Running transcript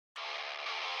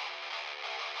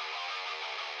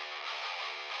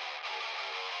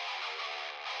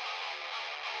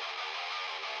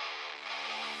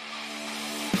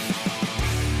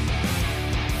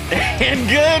And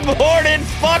good morning,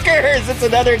 fuckers! It's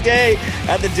another day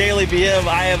at the Daily BM.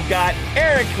 I have got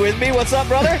Eric with me. What's up,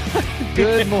 brother?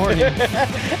 Good morning.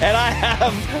 And I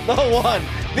have the one,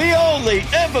 the only,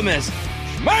 infamous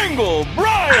Mangle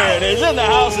Brian is in the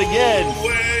house again.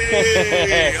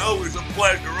 Hey, always a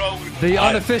pleasure. The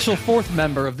unofficial fourth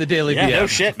member of the Daily BM. No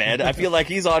shit, man. I feel like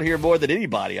he's on here more than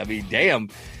anybody. I mean, damn.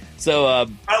 So, I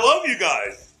love you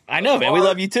guys. I know, man. We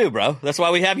love you too, bro. That's why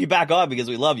we have you back on, because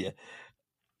we love you.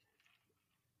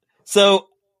 So,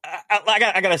 I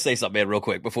got to say something, man, real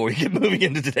quick before we get moving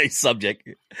into today's subject.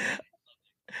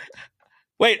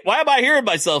 Wait, why am I hearing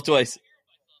myself twice?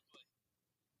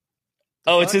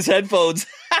 Oh, it's his headphones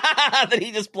that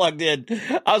he just plugged in.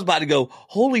 I was about to go,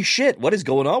 holy shit, what is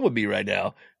going on with me right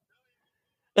now?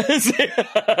 His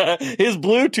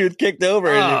Bluetooth kicked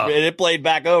over and it played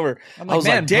back over. I was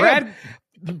like, damn.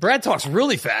 Brad talks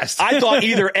really fast. I thought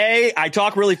either A, I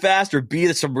talk really fast, or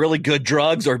B, some really good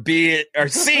drugs, or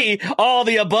C, all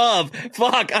the above.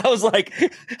 Fuck. I was like,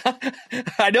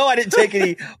 I know I didn't take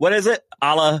any, what is it?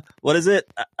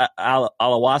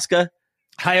 Ayahuasca?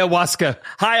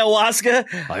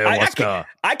 Ayahuasca.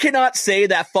 I cannot say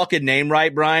that fucking name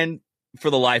right, Brian, for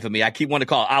the life of me. I keep wanting to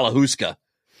call it Alahuska.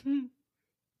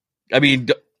 I mean,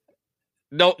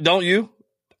 don't you,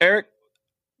 Eric?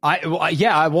 I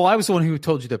was the one who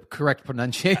told you the correct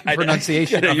pronunciation.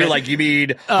 You're like, you mean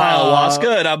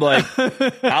ayahuasca? And I'm like,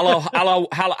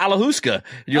 Alahuska.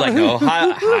 You're like, no,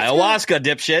 ayahuasca,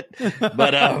 dipshit.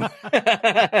 But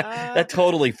that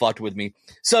totally fucked with me.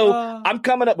 So I'm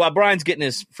coming up while Brian's getting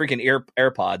his freaking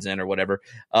AirPods in or whatever.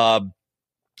 I'm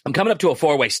coming up to a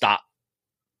 4-way stop,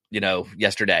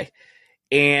 yesterday.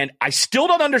 And I still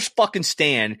don't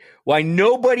understand why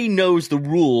nobody knows the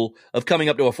rule of coming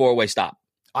up to a 4-way stop.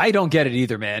 I don't get it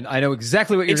either, man. I know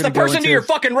exactly what you're going to It's go the person to your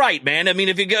fucking right, man. I mean,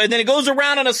 if you go, and then it goes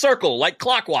around in a circle, like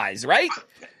clockwise, right?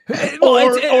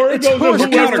 Or it goes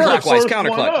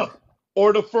counterclockwise.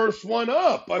 Or the first one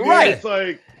up. I mean, right. It's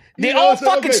like,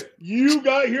 you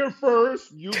got here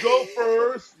first. You go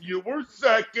first. You were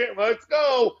second. Let's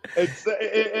go. It's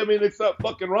not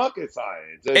fucking rocket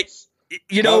science.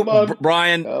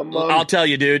 Brian, I'll tell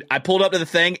you, dude, I pulled up to the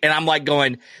thing and I'm like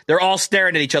going, they're all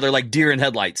staring at each other like deer in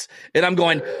headlights. And I'm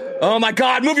going, oh my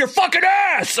God, move your fucking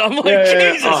ass. I'm like,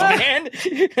 Jesus, man.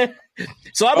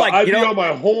 So I'm like, I'd be on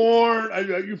my horn.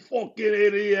 You fucking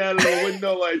idiot out of the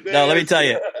window like that. No, let me tell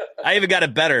you, I even got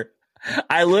it better.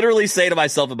 I literally say to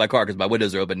myself in my car, because my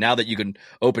windows are open. Now that you can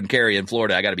open carry in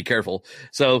Florida, I got to be careful.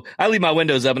 So I leave my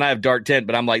windows up and I have dark tint,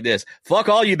 but I'm like this, fuck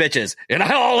all you bitches. And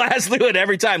I all ass through it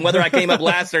every time, whether I came up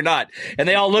last or not. And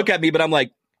they all look at me, but I'm like,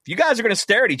 if you guys are going to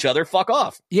stare at each other, fuck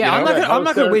off. Yeah, I'm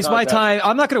not going to waste my time.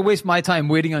 I'm not going to waste my time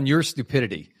waiting on your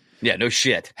stupidity. Yeah, no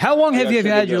shit. How long have you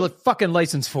had your fucking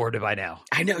license for by now?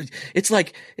 I know. It's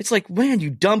like, man, you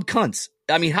dumb cunts.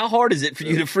 I mean, how hard is it for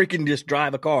you to freaking just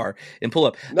drive a car and pull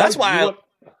up? That's why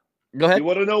go ahead. You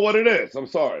want to know what it is? I'm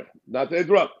sorry. Not to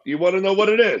interrupt. You want to know what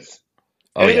it is?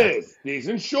 It is. These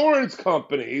insurance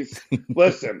companies.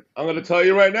 Listen, I'm going to tell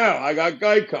you right now. I got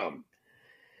Geico.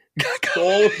 So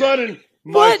all of a sudden,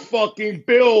 my fucking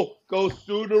bill goes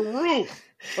through the roof.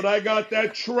 But I got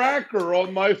that tracker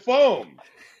on my phone.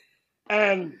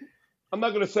 And I'm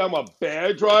not going to say I'm a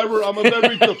bad driver. I'm a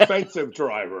very defensive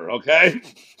driver, okay?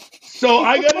 So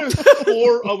I got a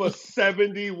score of a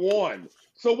 71.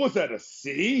 So was that a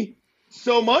C?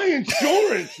 So my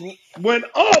insurance went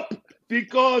up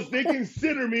because they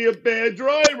consider me a bad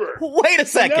driver. Wait a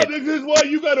second. Now this is why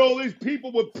you got all these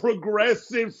people with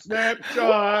progressive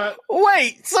Snapchat.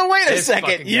 Wait a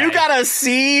second. You got a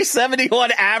C71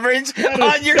 average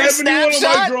on your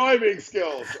Snapshot? On my driving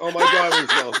skills.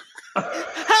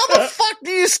 How the fuck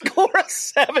do you score a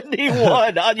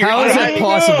 71 on your? How is that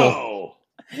possible?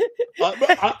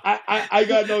 I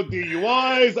got no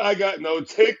DUIs. I got no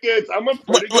tickets. I'm a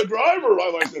pretty good driver,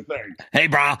 I like to think. Hey,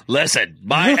 bro, listen.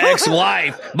 My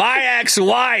ex-wife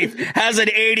has an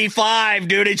 85,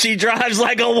 dude, and she drives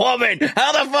like a woman.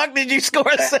 How the fuck did you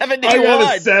score a 71? I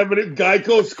got a 70.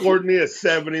 Geico scored me a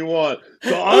 71.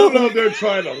 So I don't know if they're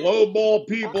trying to lowball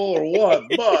people or what,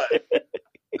 but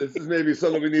this is maybe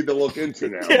something we need to look into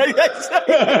now.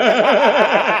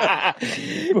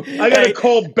 I got to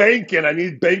call Bankin. I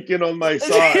need Bankin on my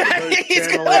side.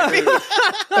 You're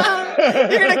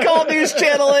going to call News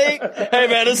Channel 8? Hey,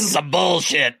 man, this is some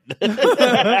bullshit.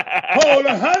 Oh,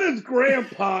 now how does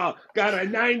Grandpa got a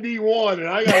 91 and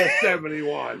I got a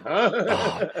 71?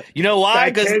 Huh? You know why?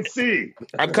 I can't see.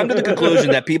 I've come to the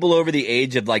conclusion that people over the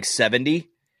age of like 70,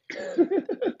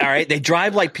 all right, they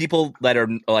drive like people that are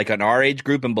like on our age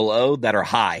group and below that are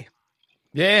high.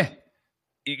 Yeah.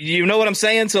 You know what I'm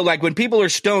saying? So like when people are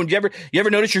stoned, you ever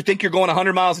notice you think you're going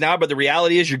 100 miles an hour, but the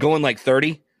reality is you're going like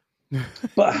 30?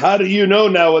 But how do you know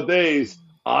nowadays?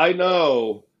 I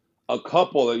know a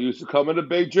couple that used to come into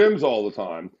big gyms all the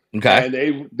time. Okay.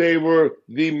 And they were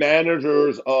the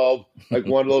managers of like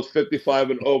one of those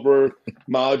 55 and over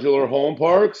modular home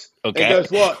parks. Okay. And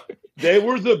guess what? They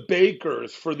were the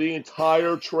bakers for the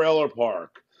entire trailer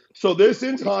park. So this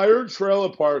entire trailer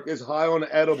park is high on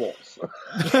edibles.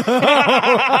 And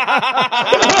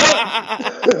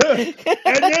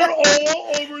they're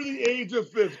all over the age of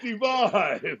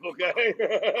 55, okay?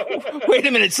 Wait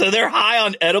a minute, so they're high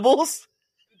on edibles?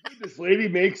 This lady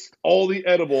makes all the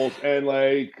edibles, and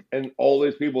all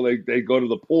these people, they go to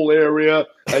the pool area,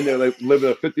 and they like live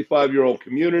in a 55-year-old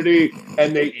community,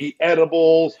 and they eat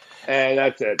edibles, and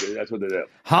that's it, dude. That's what they do.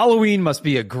 Halloween must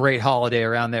be a great holiday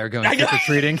around there going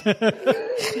trick-or-treating.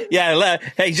 Yeah,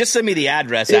 hey, just send me the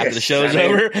address after the show's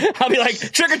over. I'll be like,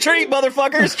 trick-or-treat,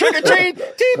 motherfuckers, trick-or-treat,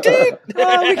 teep, teep.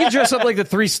 We can dress up like the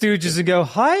Three Stooges and go,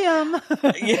 hi,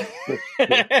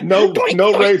 No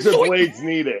razor blades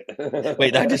needed.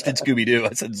 Wait, I just did Scooby-Doo.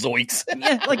 I said zoinks.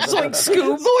 Yeah, like zoink,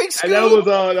 Scoob. Zoink, Scoob. And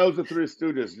that was the Three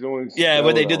Stooges. Yeah,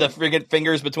 when they did the friggin'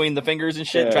 fingers between the fingers and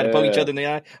shit, try to poke each other in the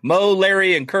eye. Moe,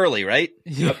 Larry, and Curly, right?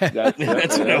 Yeah.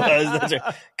 That's what it was. That's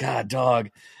right. God, dog.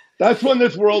 That's when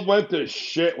this world went to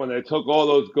shit, when they took all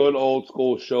those good old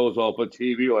school shows off of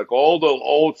TV, like all the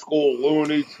old school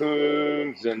Looney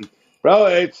Tunes. And, bro,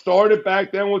 it started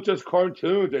back then with just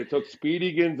cartoons. They took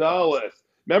Speedy Gonzales.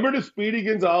 Remember the Speedy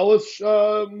Gonzales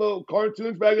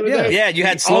cartoons back in the day? Yeah, you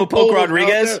had Slowpoke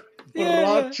Rodriguez.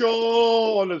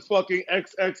 Borracho on this fucking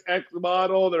XXX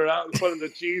model. They're out in front of the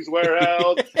cheese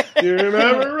warehouse. Do you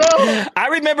remember, bro? I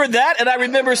remember that, and I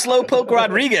remember Slowpoke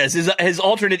Rodriguez, his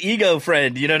alternate ego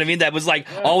friend. You know what I mean? That was like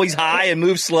always high and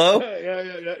moves slow.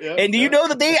 Yeah. And do you know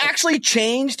that they actually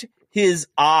changed his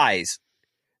eyes?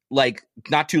 Like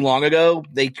not too long ago,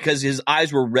 because his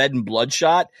eyes were red and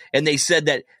bloodshot, and they said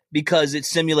that because it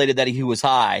simulated that he was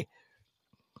high.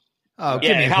 Oh,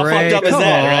 give me a how break. fucked up is Come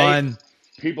that, on. right?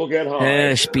 People get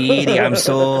high. Speedy, I'm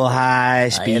so high.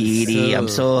 Speedy, I'm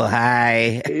so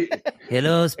high.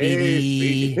 Hello,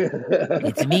 Speedy.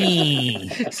 It's me.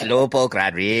 Slowpoke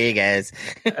Rodriguez.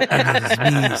 And it's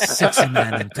me, sexy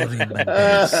man and Turin man.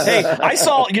 Hey, I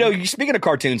saw, speaking of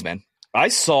cartoons, man, I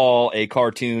saw a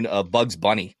cartoon of Bugs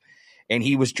Bunny, and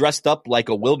he was dressed up like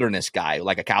a wilderness guy,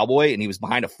 like a cowboy, and he was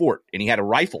behind a fort, and he had a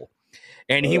rifle.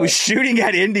 And he was shooting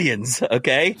at Indians,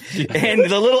 okay? And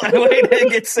the little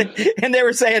and they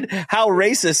were saying how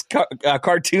racist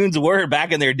cartoons were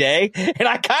back in their day, and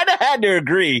I kind of had to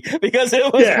agree because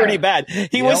it was pretty bad.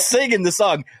 He was singing the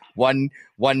song, one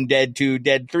dead, two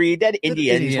dead, three dead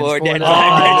Indians, four dead,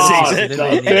 five dead, six.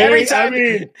 And every time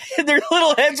their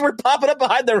little heads were popping up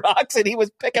behind the rocks, and he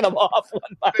was picking them off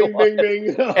one by one.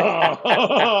 Bing. And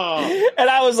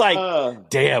I was like,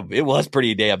 damn, it was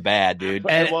pretty damn bad, dude.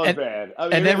 It was bad.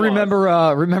 And then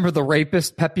remember the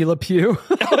rapist Pepe Le Pew?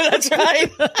 Oh, that's right.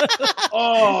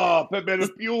 Pepe Le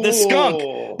Pew, the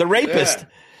skunk, the rapist.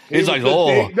 Yeah. He's like, he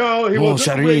wasn't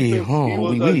a rapist. He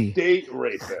was a date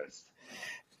rapist.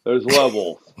 There's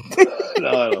levels. No,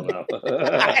 I don't know.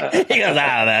 He goes,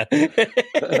 I don't know.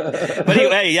 But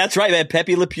anyway, that's right, man.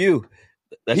 Pepe Le Pew.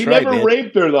 He never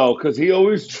raped her, though, because he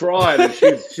always tried.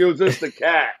 And she was just a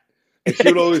cat. And she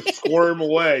would always squirm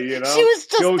away, you know? She was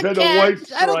just a cat.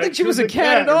 I don't think she was a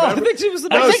cat at all. I think she was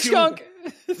a skunk.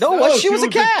 No, she was a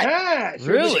cat.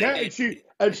 Really?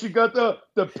 She got the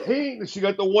paint. She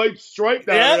got the white stripe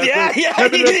down. Yeah.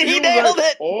 He nailed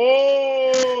it.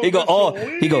 Oh, he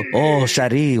go,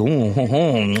 Shari.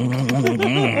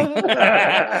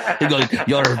 He goes,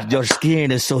 your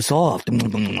skin is so soft.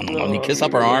 And he kiss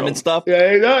up her arm and stuff.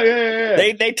 Yeah.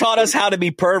 They taught us how to be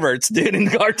perverts, dude, in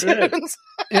cartoons.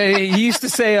 He used to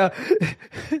say,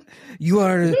 you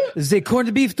are the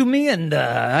corned beef to me, and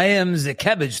I am the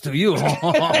cabbage to you.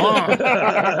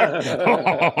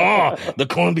 The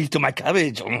corned beef to my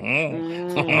cabbage.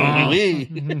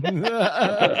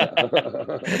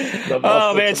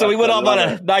 Oh, man, so we went off on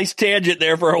a nice tangent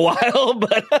there for a while.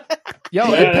 But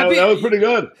that was pretty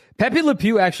good. Pepe Le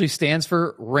Pew actually stands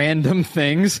for random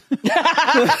things.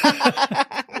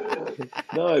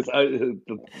 Nice. Are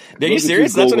you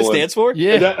serious? That's what it stands for?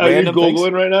 Yeah. Are you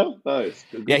Googling right now? Nice.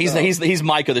 Yeah, he's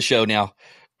Mike of the show now.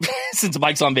 Since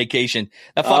Mike's on vacation.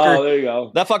 That fucker. Oh, there you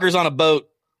go. That fucker's on a boat.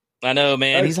 I know,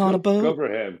 man. He's on a boat. Go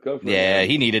for him. Yeah,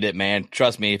 he needed it, man.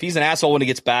 Trust me. If he's an asshole when he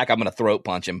gets back, I'm going to throat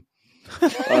punch him. All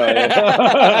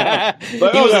right.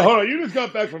 But, He was hold on. You just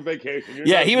got back from vacation.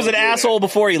 he was an asshole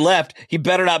before he left. He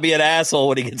better not be an asshole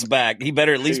when he gets back. He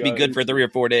better at least be good for 3 or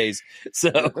 4 days. So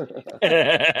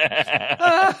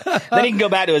then he can go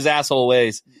back to his asshole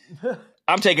ways.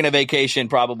 I'm taking a vacation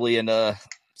probably in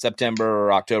September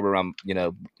or October around,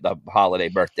 the holiday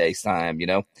birthdays time,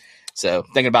 So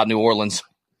thinking about New Orleans.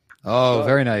 Oh,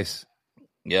 very nice.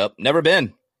 Yep. Never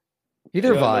been.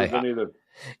 Either have I.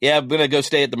 Yeah, I'm going to go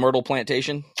stay at the Myrtle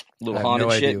Plantation. A little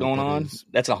haunted shit going on.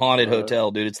 That's a haunted hotel,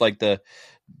 dude. It's like the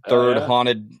third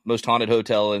most haunted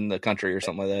hotel in the country or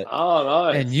something like that.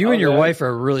 Oh, nice. And you and your wife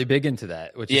are really big into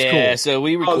that, which is cool. Yeah, so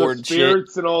we record the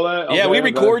spirits shit. And all that. Yeah, we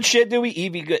record shit, do we?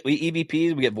 We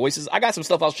EVPs, we get voices. I got some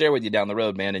stuff I'll share with you down the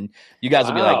road, man, and you guys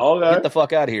will be like, get the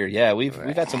fuck out of here. Yeah, we've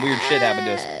had some weird shit happen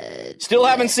to us. Still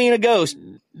haven't seen a ghost,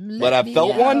 but I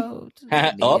felt one.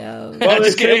 Well,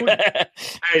 Just kidding.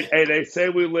 Hey, they say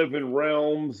we live in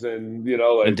realms and,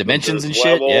 and dimensions and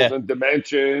shit. Yeah. And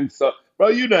dimensions. So, bro,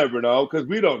 you never know because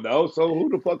we don't know. So who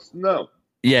the fuck's know?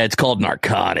 Yeah, it's called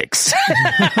narcotics. hey,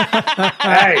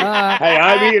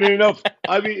 I've eaten enough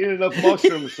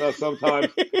mushrooms sometimes,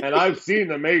 and I've seen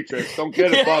the Matrix. Don't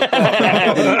get it fucked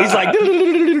up. He's like,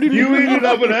 you eat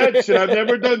enough of that shit. I've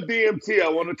never done DMT. I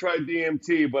want to try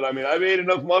DMT, but I mean, I've ate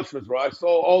enough mushrooms where I saw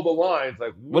all the lines.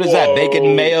 Like, what is that?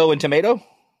 Bacon, mayo, and tomato?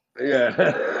 Yeah.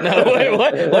 No, wait,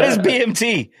 what is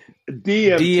BMT?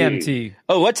 DMT.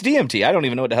 Oh, what's DMT? I don't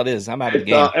even know what the hell it is. I'm out of the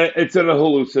game. It's in a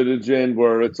hallucinogen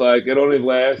where it's like it only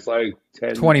lasts like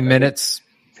 20 minutes.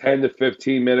 10 to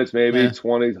 15 minutes, maybe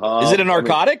 20 tops. Is it a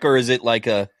narcotic or is it like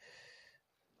a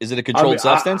controlled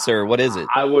substance or what is it?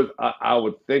 I would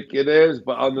think it is,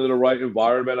 but under the right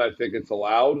environment, I think it's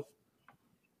allowed.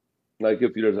 Like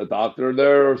if there's a doctor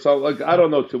there or something. Like I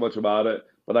don't know too much about it.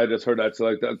 But I just heard that so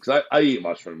like that because I eat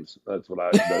mushrooms. That's what I.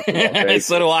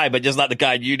 So do I, but just not the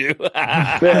kind you do.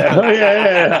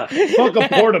 yeah. Fuck a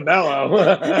portobello.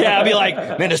 Yeah, I'd be like,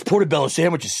 man, this portobello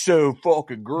sandwich is so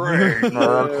fucking great.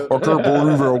 I can't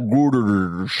believe how good it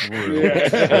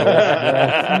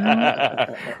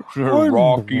is.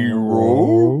 Rocky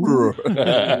Road.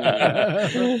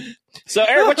 So,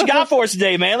 Eric, what you got for us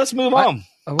today, man? Let's move on.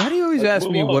 Why do you always ask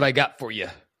me what I got for you?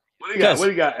 What do you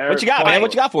got, Eric? What you got, man?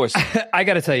 What you got for us? I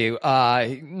got to tell you,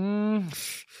 I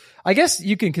guess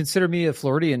you can consider me a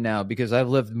Floridian now because I've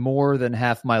lived more than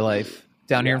half my life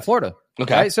down here in Florida.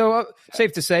 Okay. Right? So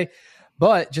safe to say,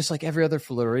 but just like every other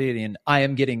Floridian, I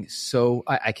am getting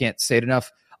I can't say it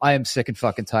enough. I am sick and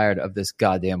fucking tired of this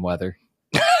goddamn weather.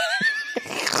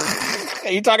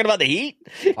 Are you talking about the heat?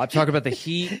 I'm talking about the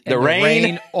heat and the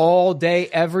rain all day,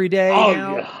 every day. Oh,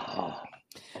 now. yeah.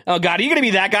 Oh, God, are you going to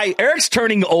be that guy? Eric's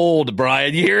turning old,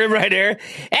 Brian. You hear him right there?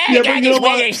 Hey, Yeah, God, but you this know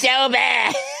what? weather's so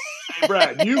bad. Hey,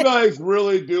 Brad, you guys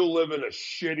really do live in a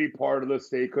shitty part of the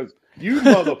state because you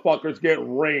motherfuckers get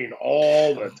rain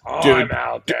all the time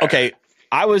out there. Okay,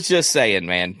 I was just saying,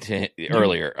 man,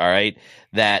 earlier, all right,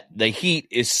 that the heat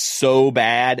is so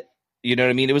bad. You know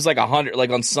what I mean? It was like 100, like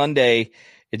on Sunday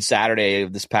and Saturday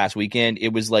of this past weekend,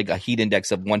 it was like a heat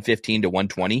index of 115 to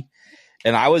 120.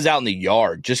 And I was out in the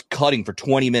yard just cutting for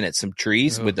 20 minutes some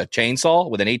trees with a chainsaw,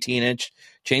 with an 18-inch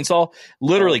chainsaw.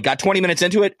 Literally got 20 minutes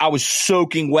into it. I was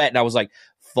soaking wet, and I was like,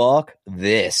 fuck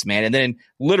this, man. And then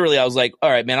literally I was like, all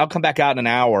right, man, I'll come back out in an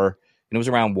hour. And it was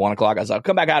around 1 o'clock. I was like, I'll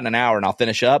come back out in an hour, and I'll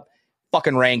finish up.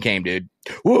 Fucking rain came, dude.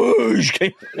 Whoosh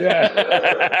came.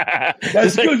 Yeah.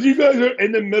 That's because you guys are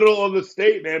in the middle of the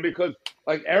state, man, because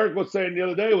like Eric was saying the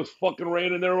other day, it was fucking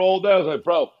raining there all day. I was like,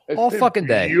 bro, it's all fucking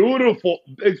day. Beautiful.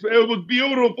 It was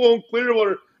beautiful in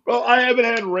Clearwater. Bro, I haven't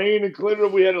had rain in Clearwater.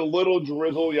 We had a little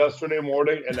drizzle yesterday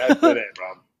morning, and that's been it, bro.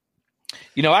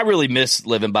 You know, I really miss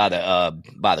living by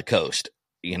the coast.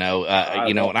 When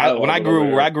I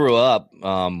grew up,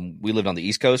 we lived on the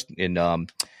East Coast in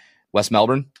West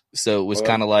Melbourne, so it was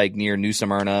kind of like near New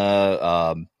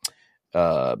Smyrna.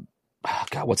 God,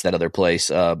 what's that other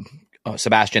place?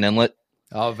 Sebastian Inlet.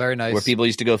 Oh, very nice. Where people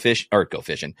used to go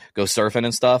surfing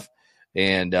and stuff.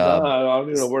 And I don't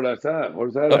even know where that's at.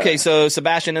 Where's that? Okay, at? so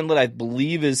Sebastian Inlet, I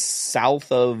believe, is south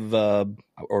of,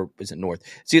 or is it north?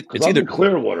 It's either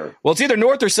Clearwater. Well, it's either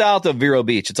north or south of Vero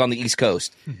Beach. It's on the East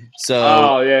Coast. So,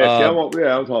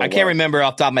 I can't remember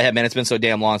off the top of my head, man. It's been so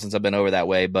damn long since I've been over that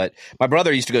way. But my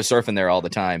brother used to go surfing there all the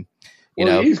time.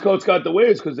 The East Coast got the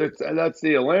waves because that's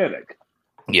the Atlantic.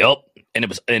 Yep. And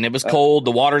it was cold.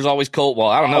 The water's always cold. Well,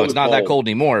 I don't know. It's not that cold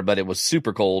anymore, but it was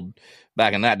super cold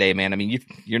back in that day, man. I mean,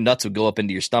 your nuts would go up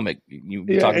into your stomach.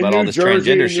 You talk about all this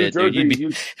transgender shit,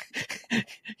 dude.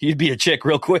 You'd be a chick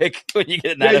real quick when you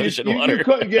get in that ocean water. You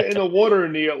couldn't get in the water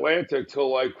in the Atlantic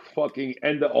till like fucking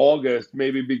end of August,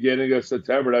 maybe beginning of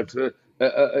September. That's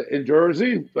in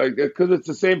Jersey, like because it's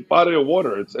the same body of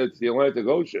water. It's the Atlantic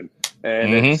Ocean,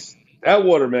 and it's that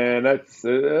water, man. That's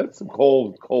some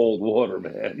cold water,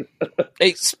 man.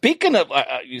 Hey, speaking of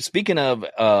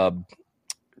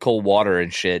cold water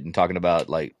and shit, and talking about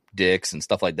like dicks and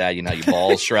stuff like that, you know, your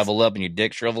balls shrivel up and your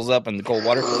dick shrivels up in the cold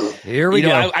water. Here we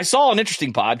go. I saw an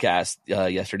interesting podcast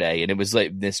yesterday, and it was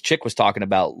like this chick was talking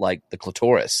about like the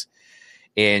clitoris,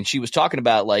 and she was talking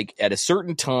about like at a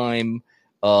certain time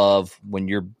of when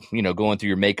you're, you know, going through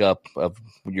your makeup of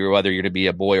whether you're to be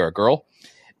a boy or a girl,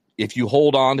 if you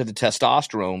hold on to the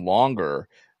testosterone longer,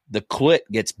 the clit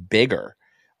gets bigger.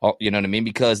 You know what I mean?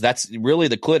 Because that's really,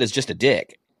 the clit is just a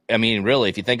dick. I mean, really,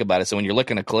 if you think about it, so when you're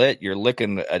licking a clit, you're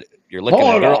licking a girl. You're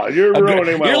ruining my life. You're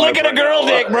licking a girl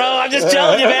dick, bro. I'm just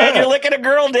telling you, man. You're licking a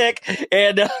girl dick,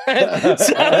 and so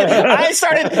I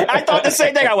thought the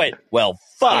same thing. I went, well,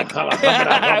 fuck.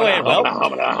 I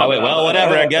went, well,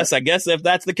 whatever. I guess if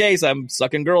that's the case, I'm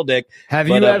sucking girl dick. Have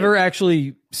you ever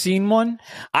actually seen one?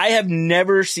 I have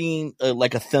never seen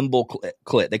like a thimble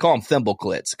clit. They call them thimble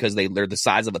clits because they're the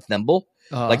size of a thimble,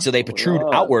 like so they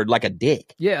protrude outward like a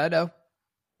dick. Yeah, I know.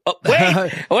 Oh,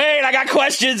 wait! I got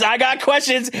questions. Eric got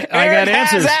answers.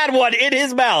 Has had one in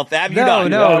his mouth. Have you No.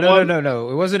 not?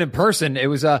 No. It wasn't in person. It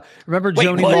was remember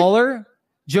Joni Lawler?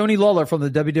 Joni Lawler from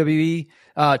the WWE,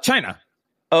 China.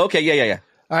 Oh, okay, yeah.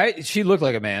 All right, she looked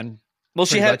like a man. Well,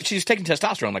 she's taking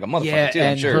testosterone like a motherfucker too. And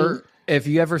I'm sure. If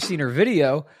you ever seen her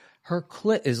video, her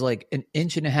clit is like an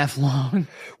inch and a half long.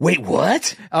 Wait,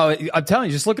 what? Oh, I'm telling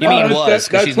you, just look at it. it. You mean was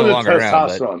because she's no longer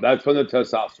around. But... That's from the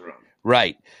testosterone.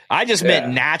 Right. I just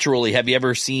meant naturally. Have you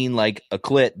ever seen like a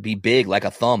clit be big like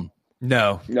a thumb?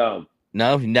 No,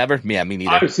 never. Yeah, me neither.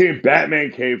 I've seen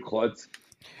Batman cave clits.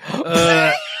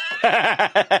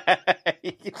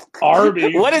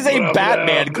 Arby's. What is a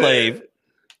Batman clave?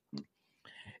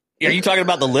 Are you talking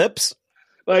about the lips?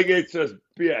 Like it's just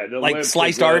like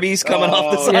sliced Arby's coming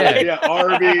off the side. Yeah,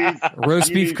 Arby's.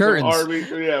 Roast beef curtains.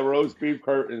 Arby's, roast beef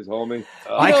curtains, homie.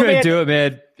 I couldn't do it,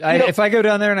 man. If I go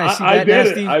down there and I see that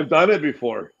nasty, I've done it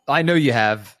before. I know you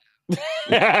have. Look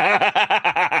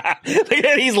at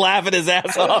he's laughing his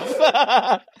ass off.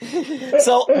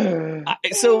 So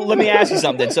let me ask you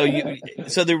something. So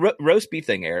the roast beef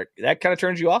thing, Eric, that kind of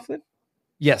turns you off then?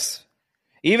 Yes.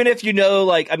 Even if you know,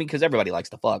 like, I mean, because everybody likes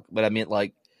to fuck, but I mean,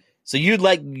 like, so you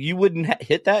wouldn't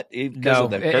hit that because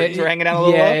the curtains are hanging out a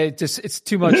little low? Yeah, it's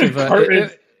too much of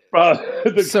a...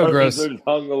 the so gross.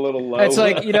 Hung a little low. It's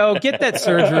like, get that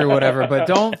surgery or whatever, but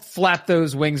don't flap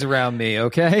those wings around me,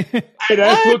 okay? Hey,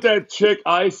 that's what that chick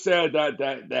I said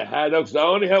that had those. I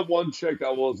only had one chick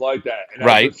that was like that. And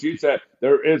right. She said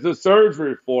there is a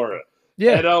surgery for it.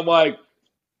 Yeah. And I'm like,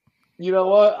 you know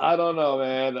what? I don't know,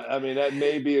 man. I mean, that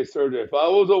may be a surgery. If I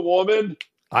was a woman,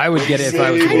 I would get it if I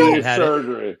was a woman and had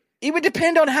surgery. It would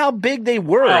depend on how big they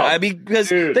were. I mean, because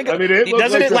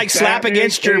doesn't it like slap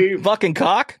against your fucking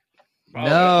cock?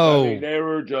 No, I mean, they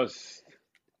were just.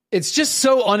 It's just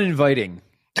so uninviting.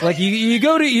 Like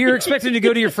you're expecting to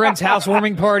go to your friend's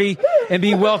housewarming party and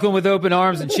be welcomed with open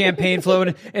arms and champagne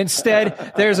flowing.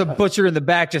 Instead, there's a butcher in the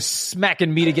back just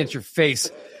smacking meat against your face.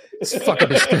 It's fucking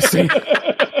disgusting.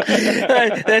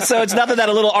 So it's nothing that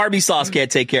a little Arby's sauce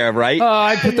can't take care of, right?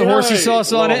 I put the horsey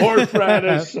sauce on it.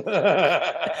 Horseradish.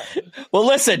 Well,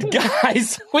 listen,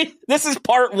 guys, this is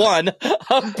part 1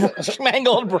 of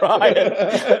Schmengel and Brian.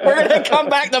 We're going to come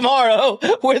back tomorrow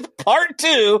with part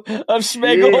 2 of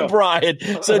Schmengel and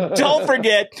Brian. So don't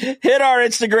forget, hit our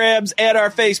Instagrams and our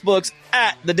Facebooks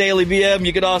at The Daily BM.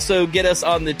 You can also get us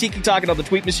on the Tiki Talk and on the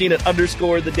tweet machine at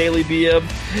 _The Daily BM.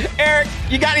 Eric,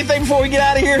 you got anything before we get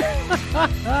out of here?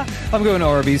 I'm going to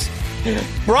Arby's.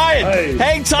 Brian,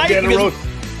 hang tight. I'm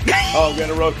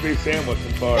getting a roast beef sandwich.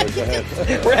 I'm sorry. Go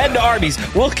ahead. We're heading to Arby's.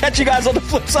 We'll catch you guys on the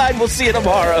flip side. We'll see you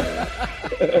tomorrow.